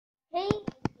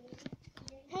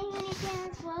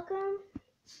welcome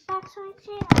back to my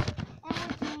channel, and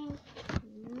we're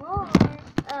doing more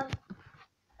of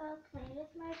playing with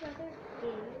my brother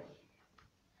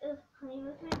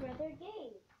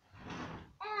Gabe.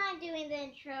 And I'm doing the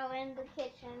intro in the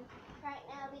kitchen right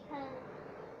now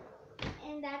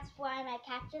and that's why my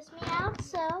cat just meowed,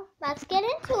 so let's get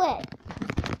into it.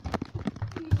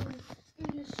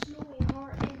 It is snowing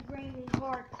hard and raining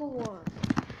hardcore.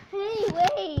 Hey,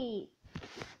 wait!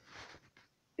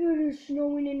 It is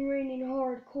snowing and raining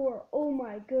hardcore. Oh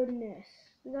my goodness.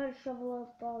 We gotta shovel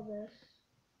up all this.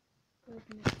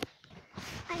 Goodness.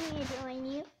 I need to join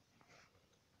you.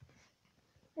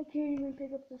 I can't even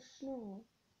pick up the snow.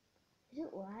 Is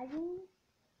it lagging?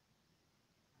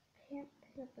 I can't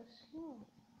pick up the snow.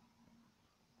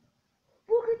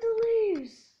 Look at the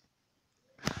leaves!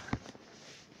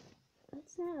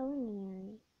 It's not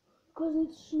ordinary. Because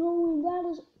it's snowing. That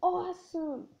is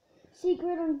awesome.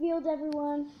 Secret unveiled,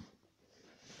 everyone.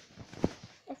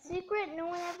 A secret no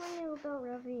one ever knew about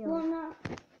revealed. Well, not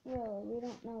really. We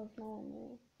don't know if no one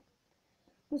knew.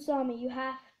 Masami,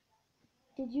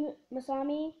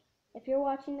 Masami, if you're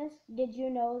watching this, did you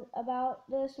know about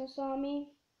this, Masami?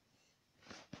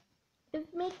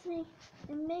 It makes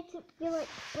it feel like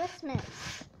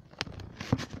Christmas.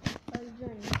 Are you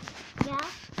doing? Yeah,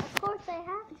 of course I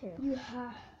have to. You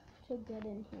have to get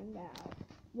in here now.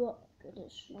 Look, it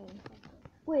is snowing.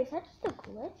 Wait, is that just a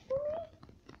glitch for me?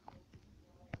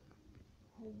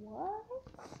 What?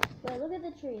 Wait, look at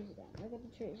the trees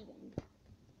again.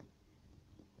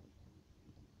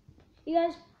 You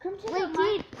guys, come check out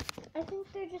my... Wait, I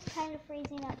think they're just kind of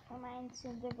freezing up for mine,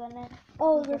 so they're gonna...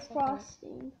 Oh, they're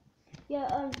frosting.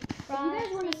 Yeah, if you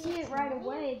guys want to see it right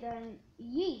away, then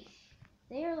yeesh.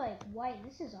 They are like white.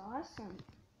 This is awesome.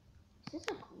 Is this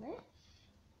a glitch?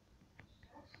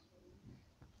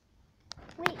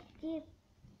 Wait, Gabe.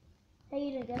 Hey,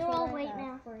 you didn't guess They're what all I white have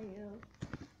now. for you.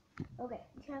 Okay.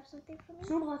 Do you have something for me?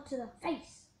 Snowball to the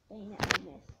face. Dang it, I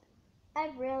missed. I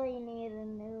really need a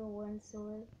new one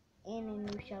sword and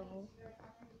a new shovel.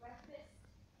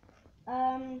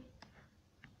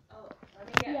 Oh, let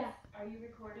me guess. Yeah. Are you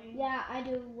recording? Yeah, I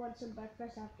do want some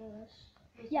breakfast after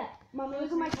this. Yeah, Mommy,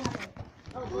 look at my tablet.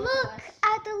 Oh, both of Look us.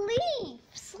 at the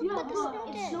leaves. Look Yeah, at the look, snow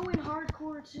it's did. snowing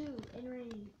hardcore too, and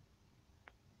raining.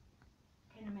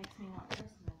 Kind of makes me want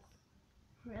Christmas.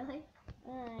 Really?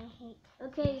 I hate.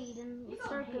 Okay, Eden, You let's don't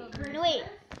start hate building. No, wait.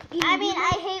 Eden, I mean, you I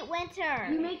hate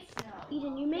winter. You make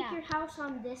Eden, you make Yeah. your house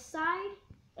on this side,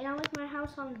 and I'll make my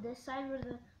house on this side where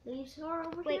the leaves are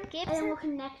over Wait, here, Gabe and then said- we'll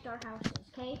connect our houses,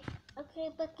 okay?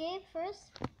 Okay, but Gabe,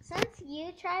 first, since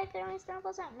you tried throwing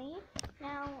snowballs at me,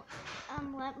 now,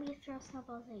 let me throw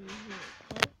snowballs at you,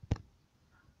 okay?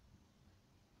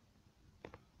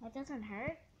 That doesn't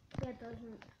hurt. Yeah, it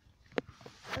doesn't.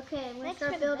 Okay, I'm gonna Thanks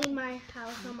start for the building my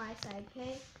house on my side,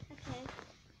 okay? Okay.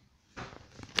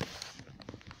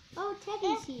 Oh,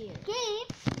 Teddy's here. Gabe,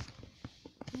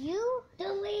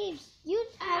 The leaves.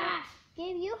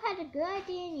 Gabe, you had a good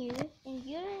idea and you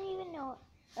didn't even know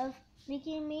of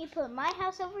making me put my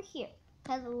house over here.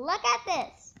 Cause look at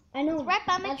this. I know. It's right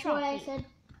by my That's why I trophy. said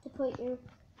to put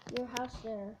your house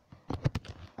there.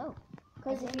 Oh.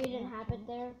 Because I if you didn't didn't have it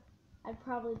there, I'd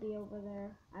probably be over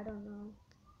there. I don't know.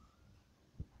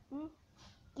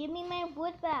 Give me my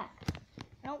wood back.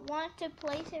 I don't want to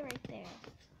place it right there.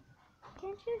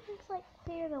 Can't you just like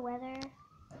clear the weather?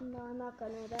 No, I'm not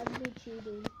gonna. That'd be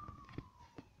cheating.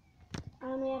 I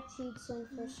only have cheats in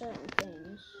for certain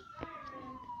things.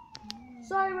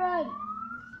 Siren!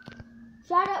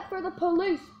 Shout out for the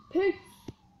police! Peace!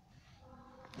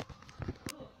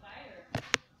 Ooh, fire.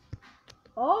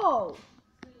 Oh!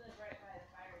 We live right by the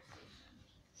fire station.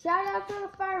 Shout out for the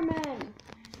firemen!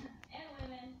 And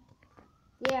women.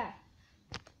 Yeah.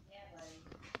 Yeah, buddy.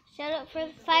 Shut up for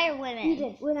the fire women.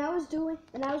 Eden, when I was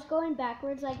going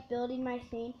backwards, like building my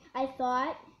thing, I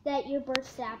thought that your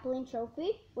burst sapling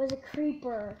trophy was a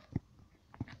creeper.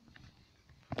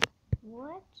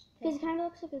 What? Because it kind of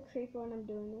looks like a creeper when I'm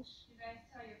doing this. You guys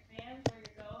tell your fans where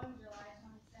you're going July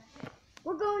 22nd.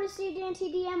 We're going to see Dan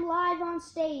TDM live on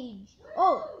stage.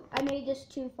 Oh, I made this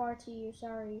too far to you.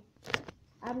 Sorry.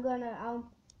 I'll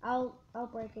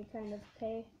break it kind of.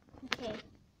 Okay. Okay.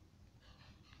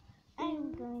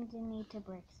 I'm going to need to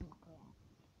break some ground.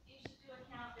 You should do a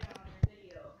countdown on your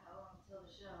video of how long till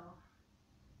the show.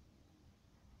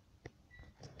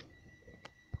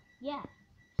 Yeah.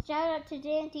 Shout out to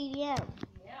Dan TDM.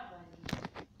 Yeah,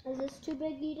 buddy. Is this too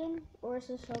big, Eden, or is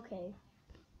this okay?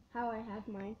 How I have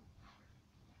mine.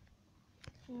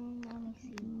 Let me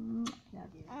see.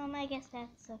 I guess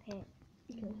that's okay.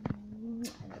 Okay.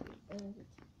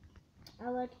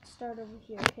 I'll let it start over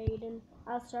here, okay, Eden?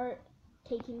 I'll start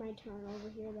taking my turn over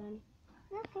here then.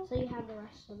 Okay. So you have the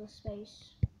rest of the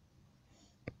space.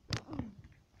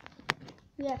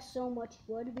 We have so much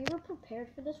wood. We were prepared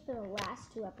for this for the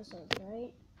last 2 episodes,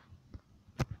 right?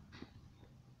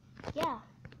 Yeah.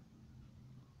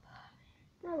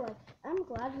 No, like, I'm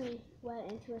glad we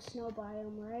went into a snow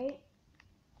biome, right?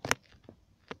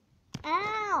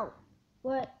 Ow!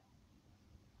 What?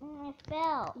 I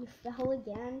fell. You fell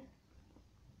again?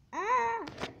 Ah!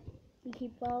 You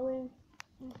keep falling?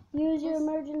 Use your Yes.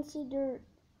 emergency dirt.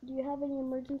 Do you have any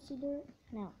emergency dirt?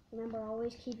 No. Remember,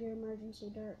 always keep your emergency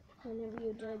dirt whenever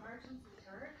you dig. Emergency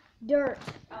dirt? Dirt.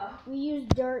 Oh. We use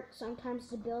dirt sometimes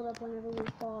to build up whenever we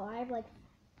fall.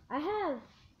 I have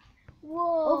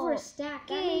Whoa. over a stack.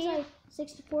 That means Gabe. like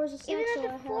 64 is a stack. Even so in I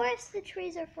the have... forest, the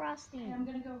trees are frosting. Okay, I'm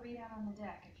gonna go read out on the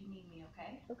deck if you need me,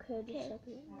 okay? Okay, just a Okay.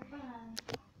 second.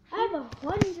 Bye. I have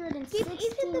 116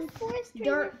 Even the forest trees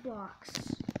dirt blocks.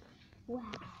 Wow.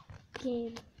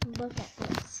 Gabe, look at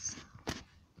this.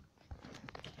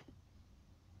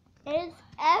 It's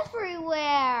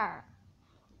everywhere.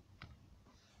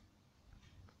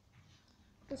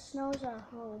 The snow's our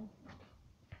home.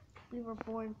 We were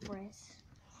born for this.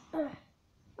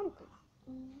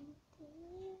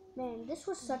 Man, this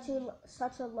was such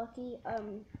a lucky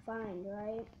find,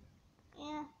 right?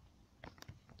 Yeah.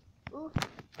 Ooh.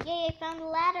 Yay, I found a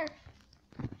ladder.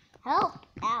 Help.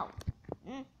 Ow.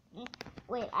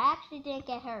 Wait, I actually didn't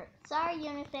get hurt. Sorry,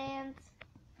 Unifans.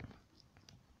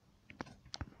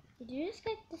 Did you just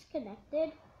get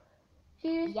disconnected?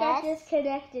 She just Yes. got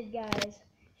disconnected, guys.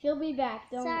 She'll be back,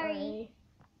 don't Sorry. worry.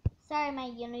 Sorry, my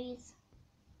Unis.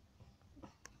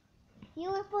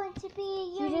 You were born to be a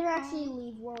She didn't unicorn. actually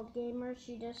leave World Gamer.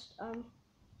 She just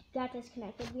got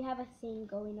disconnected. We have a thing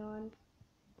going on.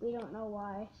 We don't know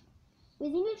why. We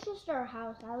think it's just our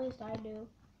house. At least I do.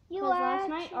 You Because are last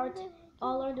night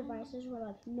all our devices were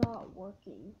like not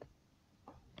working.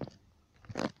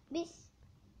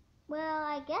 Well,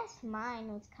 I guess mine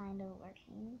was kind of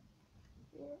working.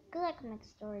 Good luck next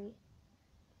story.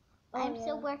 Oh, I'm yeah.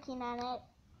 still working on it.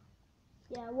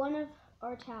 Yeah, one of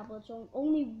our tablets,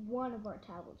 only one of our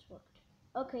tablets worked.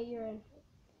 Okay, you're in.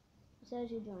 It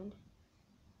says you joined.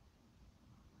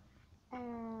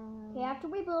 Okay, after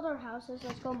we build our houses,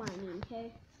 let's go mining,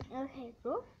 okay? Okay.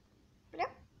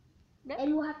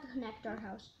 And we'll have to connect our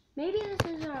house. Maybe this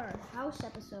is our house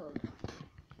episode.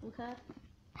 Okay?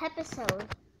 Episode.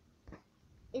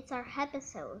 It's our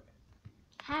episode.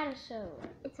 Episode.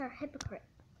 It's our hypocrite.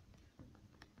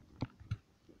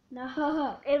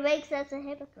 No. It makes us a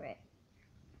hypocrite.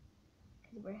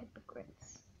 Because we're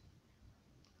hypocrites.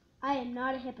 I am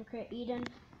not a hypocrite, Eden.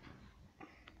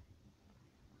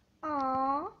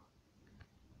 Aww.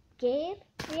 Gabe,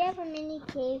 we have a mini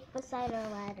cave beside our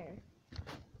ladder.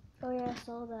 Oh yeah, I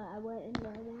saw that. I went in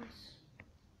there once.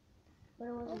 But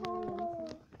it wasn't really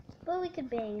anything. But we can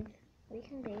bathe. We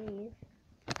can bathe.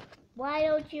 Why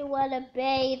don't you want to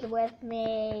bathe with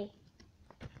me?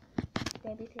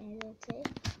 Baby, can you say?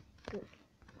 Good.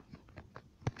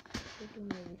 You can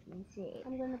bathe with me, say.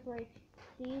 I'm gonna break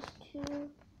these 2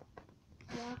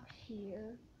 blocks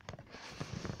here.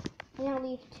 I'm gonna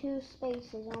leave 2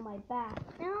 spaces on my back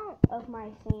No. of my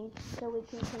thing so we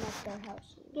can connect our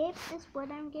house. Gabe, this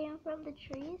wood I'm getting from the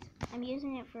trees, I'm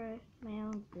using it for my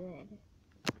own good.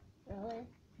 Really?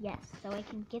 Yes, so I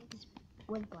can get this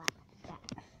wood block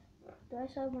back. Do I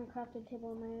still have my crafting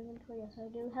table in my inventory? Yes, I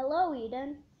do. Hello,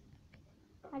 Eden.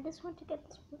 I just want to get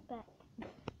this wood back.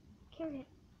 Carry it.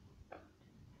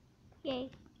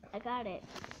 Yay, I got it.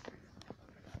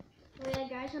 Oh yeah,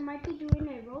 guys, I might be doing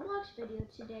a Roblox video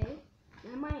today.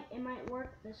 It might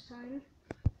work this time.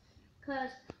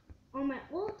 Cause on my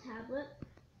old tablet,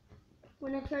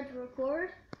 when I tried to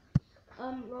record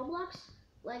Roblox,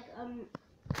 like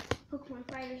Pokemon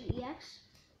Fighters EX,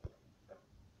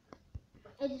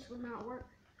 it just would not work.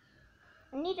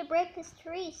 I need to break this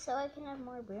tree so I can have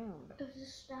more room. It would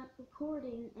just stop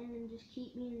recording and then just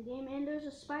keep me in the game. And there's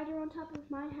a spider on top of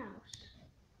my house.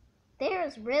 There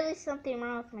is really something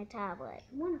wrong with my tablet.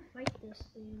 I want to fight this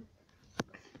thing.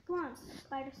 Come on,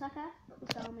 spider sucker.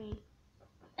 It's all me.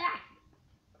 Ah!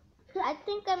 I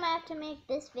think I might have to make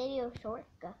this video short.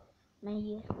 My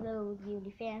little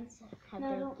beauty fans have No,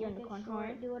 their don't make it unicorn short.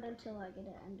 horn. Do it until I get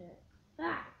to end it.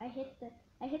 Ah! I hit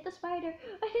the spider.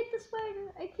 I hit the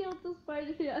spider. I killed the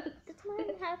spider. Yes. This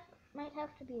might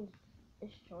have to be a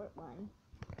short one.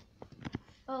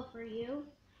 Oh, for you?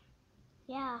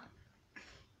 Yeah.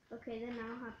 Okay, then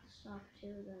I'll have to stop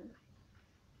too then.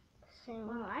 Soon.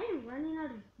 Wow, I am running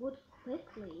out of wood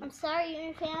quickly. I'm sorry,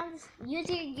 Unifans. Use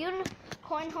your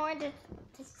unicorn horn to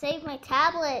save my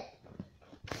tablet.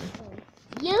 Oh.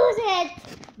 Use it!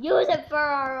 Use it for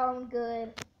our own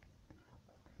good.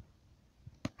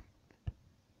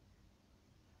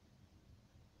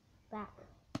 Back.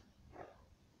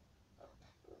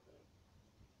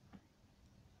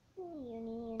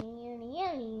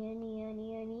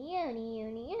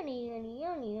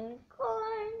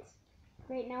 Unicorns.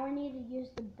 Great, now I need to use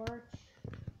the birch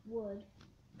wood.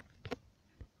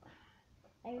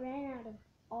 I ran out of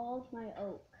all of my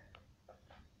oak.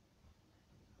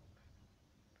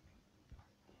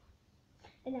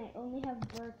 And I only have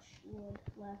birch wood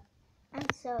left. I'm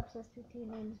so obsessed with your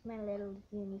names, my little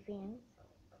uni fans.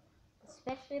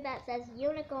 Especially that says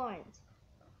unicorns.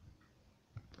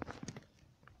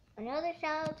 Another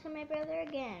shout out to my brother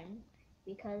again,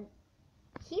 because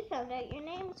he found out your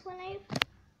names when I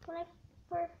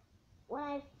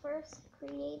first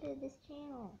created this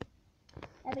channel.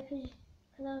 Yeah, because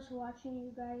I was watching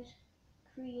you guys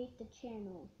create the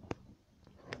channel.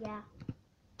 Yeah.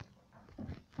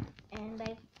 And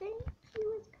I think he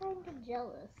was kind of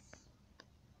jealous.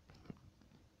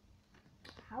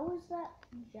 How is that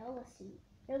jealousy?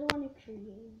 You're the one who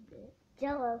created it.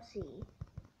 Jealousy.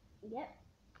 Yep.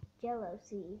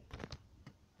 Jealousy.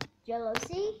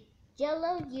 Jealousy?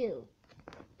 Jello you.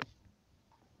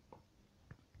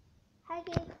 Hi,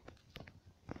 Gabe.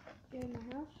 You're in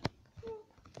my house?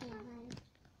 Yeah.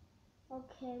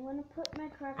 Okay, I'm gonna put my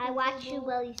crafting I watch table. you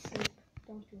while you sleep.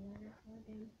 Don't do that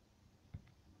again.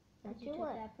 Don't You do took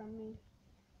what? that from me.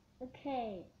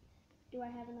 Okay. Do I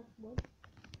have enough wood?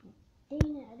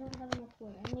 Dang it, I don't have enough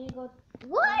wood. I need to go.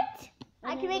 What?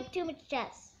 I I need can to make too much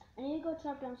chests. I need to go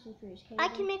chop down some trees. I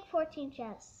can make 14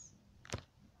 chests.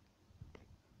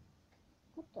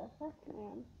 What the heck,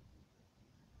 man?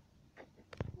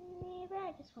 Maybe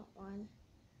I just want one.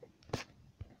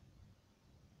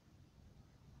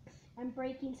 I'm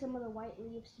breaking some of the white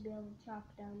leaves to be able to chop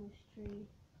down this tree.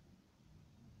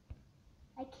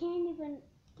 I can't even.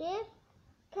 Gabe,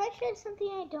 can I show you something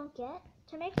I don't get?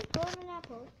 To make a golden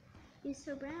apple, you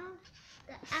surround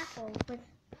the apple with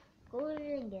golden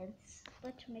ingots.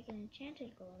 But to make an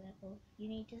enchanted golden apple, you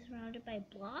need to surround it by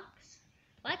blocks.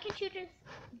 Why can't you just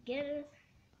get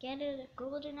a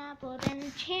golden apple and then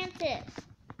enchant it?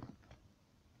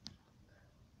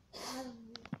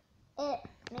 It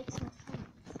makes no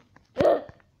sense.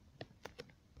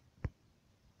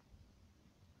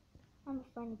 I'm a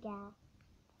fun gal,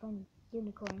 fun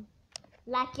unicorn,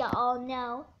 like you all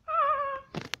know.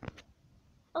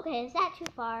 Okay, is that too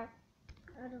far?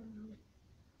 I don't know.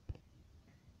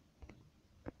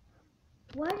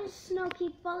 Why does snow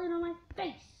keep falling on my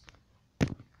face?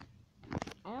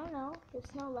 I don't know. The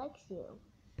snow likes you.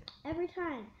 Every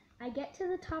time I get to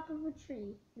the top of a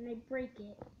tree and I break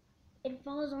it, it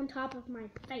falls on top of my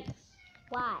face.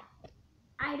 Why?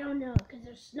 I don't know, because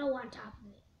there's snow on top of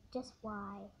it. Just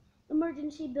why?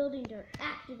 Emergency building door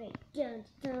activate. Dun,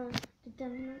 dun, dun, dun,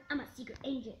 dun. I'm a secret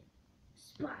agent.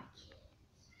 Spy kids.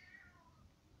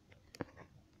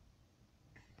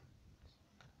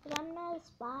 But I'm not a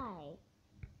spy.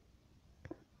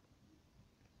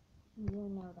 You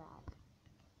know that.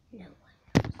 No.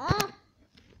 Ah!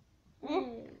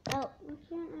 Hey, Oh. why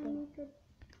can't I make a...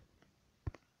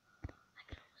 I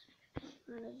can almost make a fishing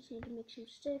rod. I just need to make some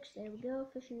sticks. There we go.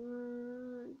 Fishing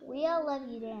rod. We all love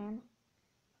you, Dan.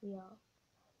 We all.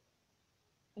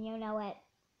 And you know what?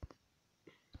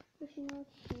 Fishing rod,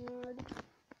 fishing rod.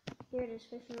 Here it is,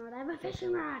 fishing rod. I have a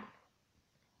fishing rod.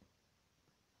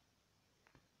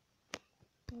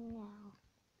 Now.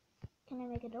 Can I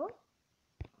make a door?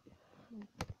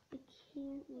 I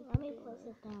can't make Let me a door. place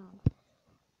it down.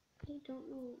 I don't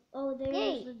know. Oh, there's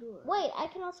Hey, the door. wait, I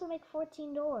can also make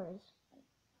 14 doors.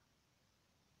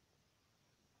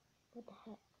 What the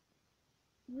heck?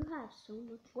 You have so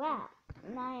much. Wow.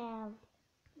 And I have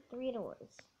 3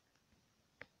 doors.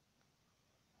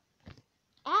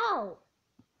 Ow!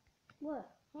 What?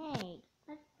 Hey.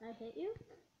 I hit you?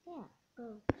 Yeah.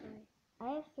 Oh, sorry.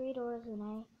 I have 3 doors and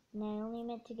I only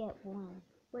meant to get 1.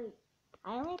 Wait,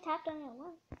 I only tapped on it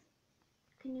once.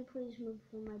 can you please move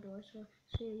from my door so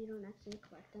you don't accidentally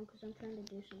collect them? Because I'm trying to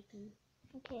do something.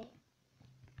 Okay.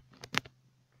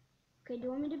 Okay, do you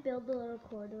want me to build the little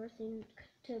corridor thing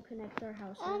to connect our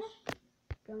houses? Do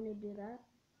you want me to do that?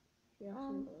 Yeah, I'll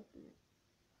open it.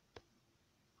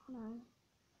 Hold on.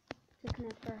 To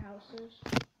connect our houses.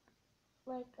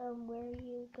 Like, where are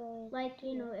you going? Like,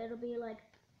 you know, it'll be like,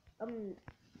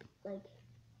 like,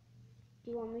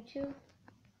 do you want me to?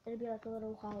 It'll be like a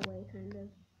little hallway, kind of,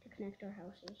 to connect our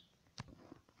houses.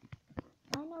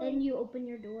 I know. And you open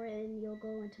your door and you'll go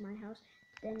into my house.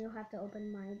 Then you'll have to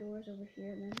open my doors over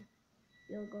here, and then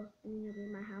you'll go and you'll be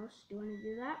in my house. Do you want to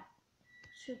do that?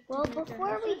 Well,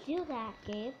 before we do that,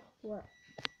 Gabe. What?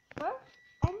 First,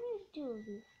 I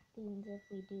cutscenes if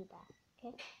we do that.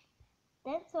 Okay.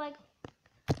 Then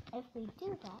if we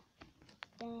do that,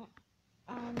 then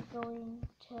I'm going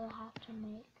to have to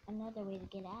make another way to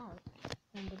get out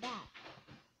from the back.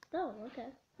 Oh, okay.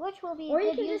 Which will be Or you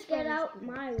good can use just for get these out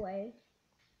people. my way.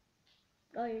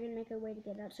 Oh, you're gonna make a way to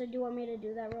get out. So do you want me to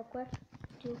do that real quick?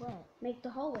 Do what? Make the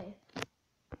hallway.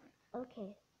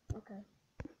 Okay. Okay.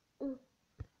 Ooh.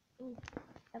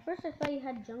 At first I thought you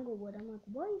had jungle wood. I'm like,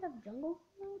 what? You have jungle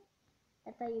wood?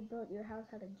 I thought you built your house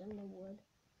out of jungle wood.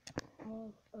 I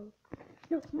have oak.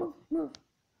 No, move.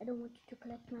 I don't want you to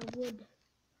collect my wood.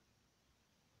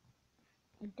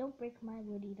 And don't break my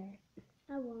wood either.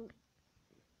 I won't.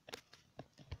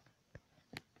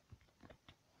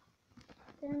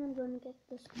 Then I'm going to get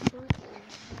this bird.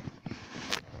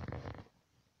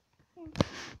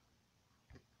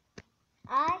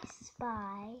 I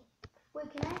spy.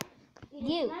 Wait, can I?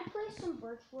 You. Can I place some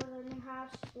birch wood in your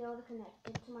house to be able to connect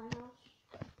it to my house?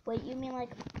 Wait, you mean like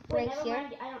Wait, right never here?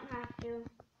 mind. I don't have to.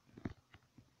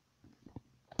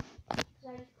 Because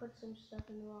I just put some stuff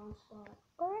in the wrong spot.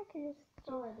 Or I could just That's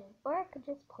all I did. Or I could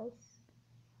just place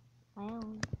my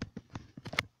own.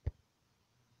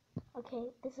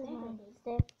 Okay, this is mine.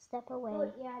 Step away.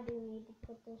 Oh, yeah, I do need to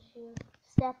put this here.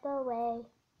 Step away.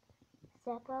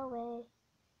 Step away.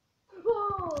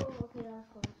 Whoa! Okay, that was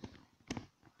close.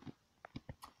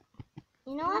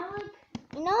 You know Can what? I, like,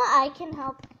 You know what? I can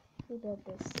help you build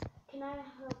this. can I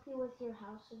help you with your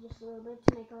house just a little bit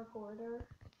to make our corridor?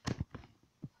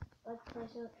 Like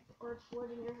place a birch wood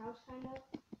in your house, kind of?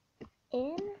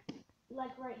 In?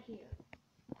 Like right here.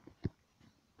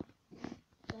 Is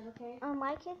that okay?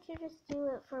 Why can't you just do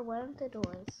it for one of the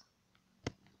doors?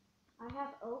 I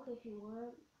have oak if you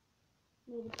want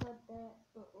me to put that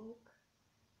for oak.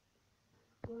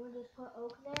 You want to just put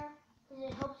oak there? Because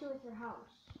it helps you with your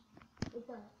house. It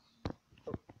does.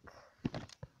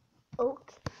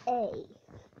 Okay.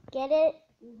 Get it?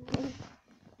 Mm-hmm.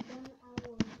 Then I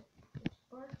will put this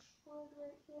birch wood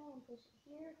right here and place it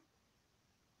here.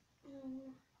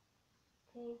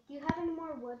 Okay. Do you have any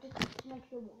more wood to make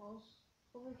the walls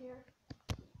over here?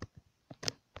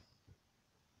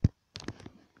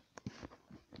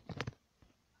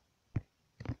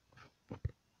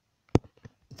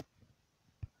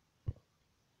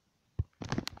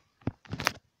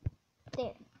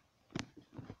 There.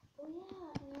 Oh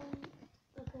yeah, and then,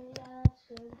 okay, yeah, that's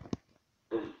good.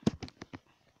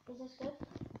 Is this good?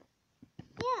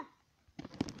 Yeah.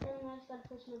 Then I just gotta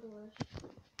place my doors.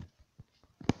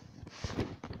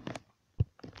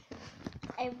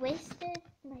 I wasted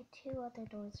my 2 other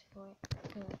doors for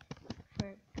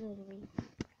good reason.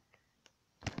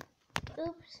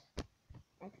 Oops.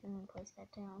 I accidentally placed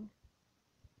that down.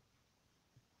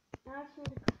 Now I just need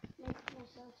to make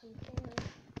myself some chairs.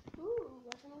 Ooh,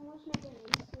 I can almost make an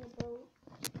AC boat.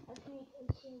 I can make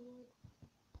AC wood.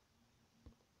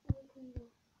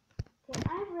 Okay, I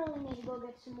really need to go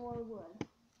get some more wood.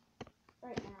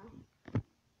 Right now. Do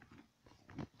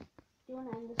you want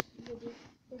to end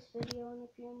this video in a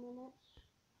few minutes?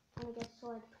 When it gets to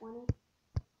like 20?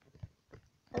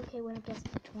 Okay, when it gets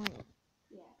to 20.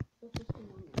 Yeah, it's just 2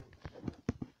 more minutes.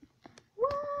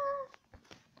 What?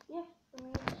 Yeah, for me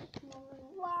it's just 2 more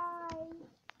minutes. Why?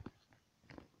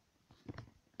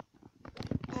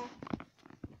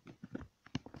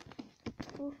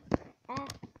 Oof.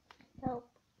 Help.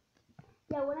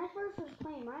 Yeah, when I first was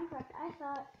playing Minecraft, I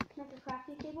thought to make a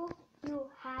crafting table, you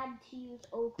had to use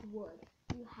oak wood.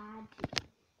 You had to.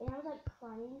 And I was like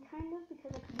crying kind of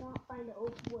because I could not find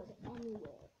oak wood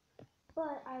anywhere.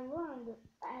 But I learned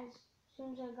as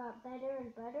soon as I got better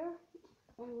and better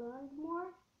and learned more,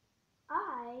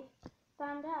 I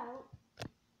found out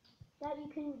that you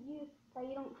can use, that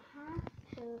you don't have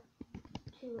to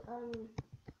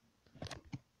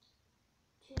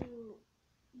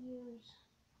use,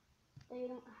 that you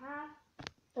don't have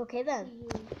Okay then. to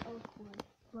use oak wood.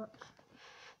 Look.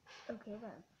 Okay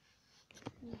then.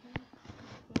 Mm-hmm.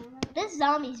 This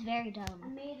zombie's very I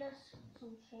dumb. made us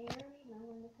some chairs and I'm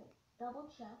going to put double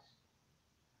chest.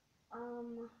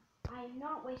 I'm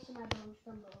not wasting my bones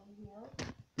from bone meal.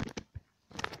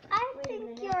 I Wait a think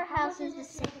minute. your How house much is the it to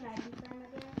safe. make an item frame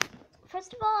again?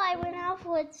 First of all, I went off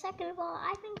wood. Second of all,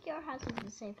 I think your house is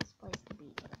the safest place to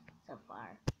be so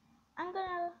far. I'm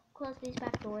gonna close these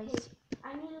back doors. Hey,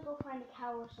 I need to go find a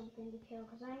cow or something to kill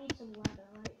because I need some leather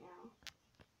right now.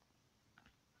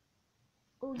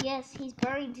 Oh yes, he's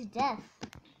burned to death.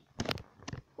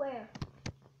 Where?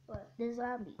 What? The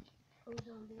zombie. Oh,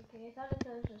 zombie. Okay, I thought if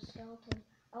there was a skeleton,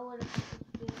 I would have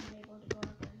been able to go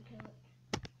out there and kill it.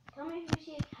 Tell me if you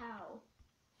see a cow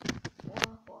or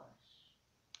a horse.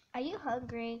 Are you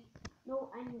hungry? No,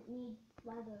 I need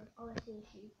leather. Oh, I see a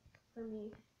sheep for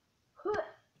me.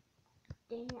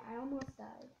 Dang it, I almost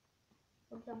died.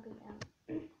 We're jumping down.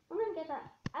 I'm gonna get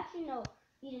that. Actually, no.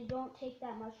 Eden, don't take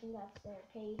that mushroom that's there,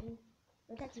 okay, Eden?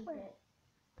 Let's That's keep where- it.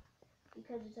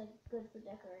 Because it's like good for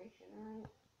decoration, alright?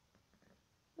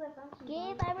 Look, I found some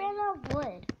Gabe, vines. I ran out of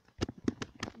wood.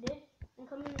 You did? And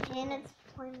come in the And door. it's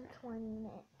 20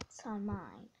 minutes on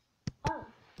mine. Oh.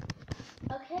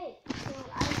 Okay, so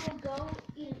I will go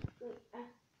Eden. Wait,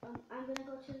 I'm gonna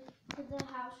go to the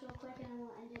house real quick and I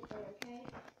will end it there, okay?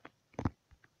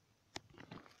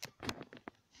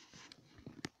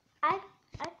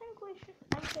 I think we should.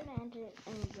 I'm gonna end it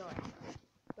in your house.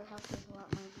 Your house is a lot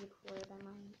more beautiful than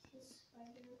mine. His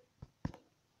spider.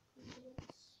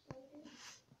 Spider.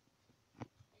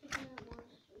 Taking out more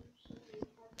space so we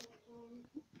have more time.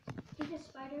 Take a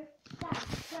spider.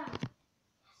 Stop.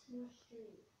 Yes, more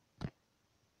string.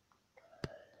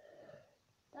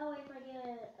 That way, if I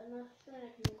get enough string, I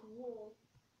can make wool.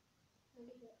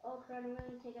 Oh crap! I'm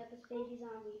gonna take out this baby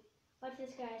zombie. Watch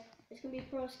this, guys. It's gonna be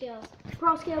pro skills.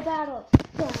 Pro skill battle.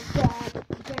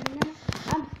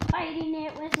 I'm fighting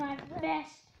it with my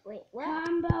fist. Wait, what?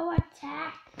 Combo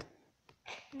attack.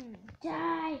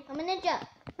 Die. I'm a ninja.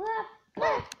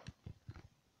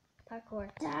 Parkour.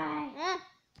 Die. Ah.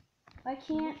 I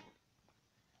can't.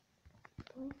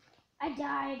 I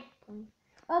died.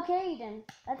 Okay, then.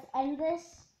 Let's end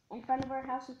this in front of our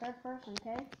house in third person,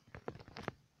 okay?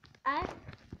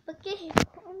 Look at him.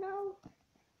 Oh no.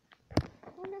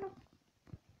 Oh no.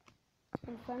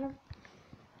 In front of.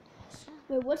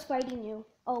 Wait, what's fighting you?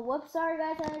 Oh, whoops. Sorry,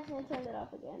 guys. I accidentally turned it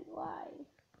off again. Why?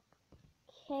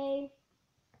 Okay.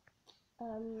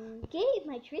 Gabe,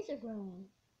 my trees are growing.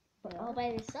 But all by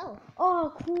themselves.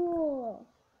 Oh, cool.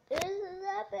 This is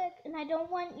epic. And I don't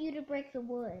want you to break the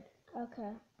wood.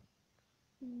 Okay.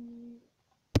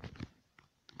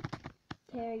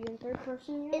 Okay, are you in third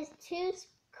person yet? It's too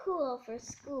cool for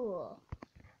school.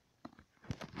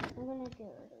 I'm gonna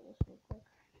get rid of this real quick.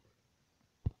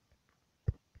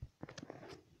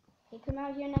 Hey, come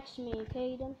out here next to me,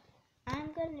 okay, Eden?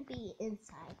 I'm gonna be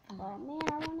inside. Oh man,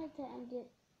 I wanted to end it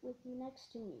with you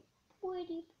next to me.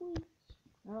 Pretty please.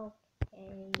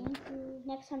 Okay. Thank you.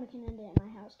 Next time we can end it at my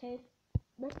house, okay?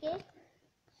 Look, Gabe.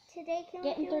 Today can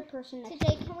Get we in do third person next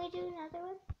Today to me. can we do another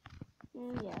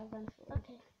one? Yeah, eventually.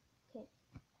 Okay.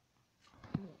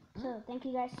 So, thank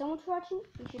you guys so much for watching.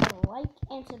 You should like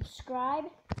and subscribe.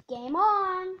 Game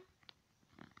on!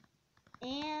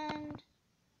 And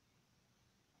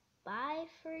bye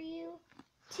for you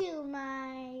to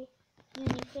my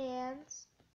uni fans.